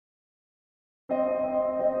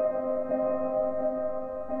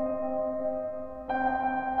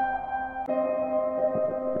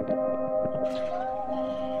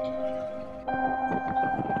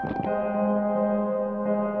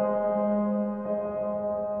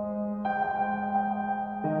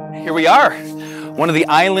Here we are, one of the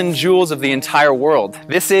island jewels of the entire world.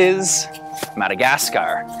 This is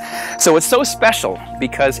Madagascar. So it's so special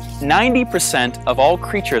because 90% of all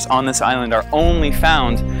creatures on this island are only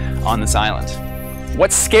found on this island.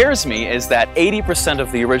 What scares me is that 80%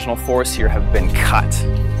 of the original forests here have been cut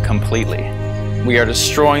completely. We are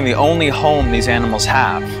destroying the only home these animals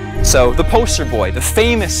have. So the poster boy, the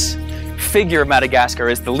famous figure of Madagascar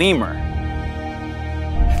is the lemur.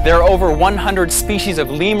 There are over 100 species of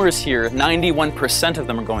lemurs here. 91% of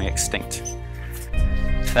them are going extinct.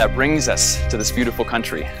 That brings us to this beautiful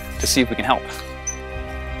country to see if we can help.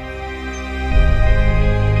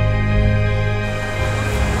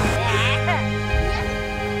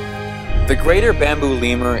 The greater bamboo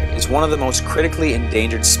lemur is one of the most critically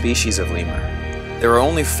endangered species of lemur. There are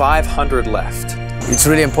only 500 left. It's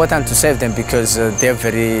really important to save them because they're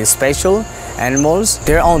very special animals.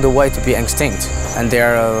 They're on the way to be extinct, and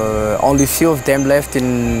there are only few of them left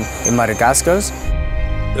in Madagascar.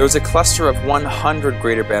 There is a cluster of 100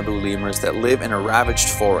 greater bamboo lemurs that live in a ravaged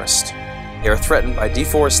forest. They are threatened by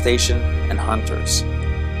deforestation and hunters.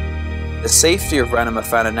 The safety of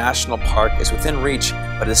Ranamafana National Park is within reach,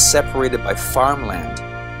 but is separated by farmland,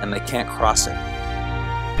 and they can't cross it.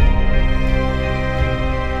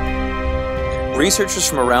 Researchers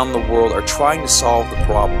from around the world are trying to solve the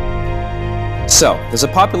problem. So, there's a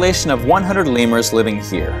population of 100 lemurs living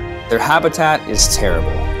here. Their habitat is terrible.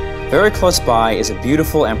 Very close by is a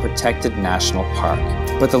beautiful and protected national park.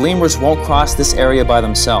 But the lemurs won't cross this area by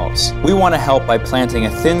themselves. We want to help by planting a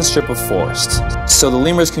thin strip of forest, so the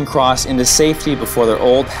lemurs can cross into safety before their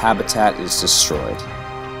old habitat is destroyed.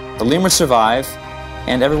 The lemurs survive,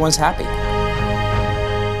 and everyone's happy.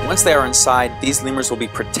 Once they are inside, these lemurs will be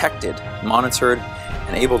protected, monitored,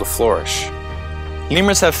 and able to flourish.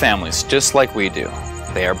 Lemurs have families, just like we do.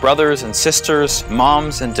 They are brothers and sisters,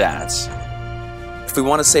 moms and dads. If we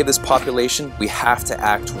want to save this population, we have to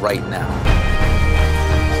act right now.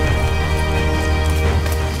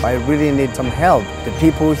 I really need some help. The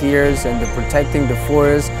people here and protecting the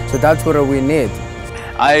forest, so that's what we need.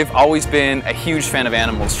 I've always been a huge fan of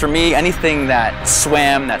animals. For me, anything that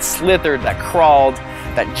swam, that slithered, that crawled,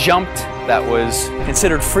 that jumped, that was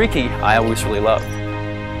considered freaky, I always really loved.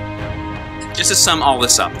 Just to sum all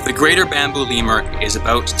this up, the greater bamboo lemur is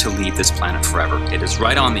about to leave this planet forever. It is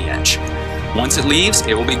right on the edge. Once it leaves,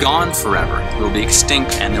 it will be gone forever. It will be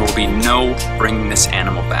extinct, and there will be no bringing this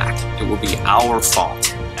animal back. It will be our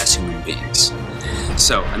fault as human beings.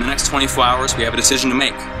 So, in the next 24 hours, we have a decision to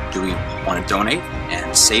make. Do we want to donate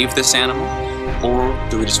and save this animal, or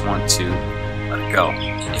do we just want to let it go?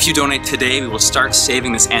 If you donate today, we will start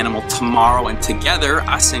saving this animal tomorrow, and together,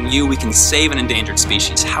 us and you, we can save an endangered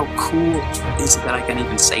species. How cool is it that I can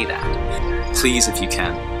even say that? Please, if you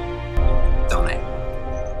can,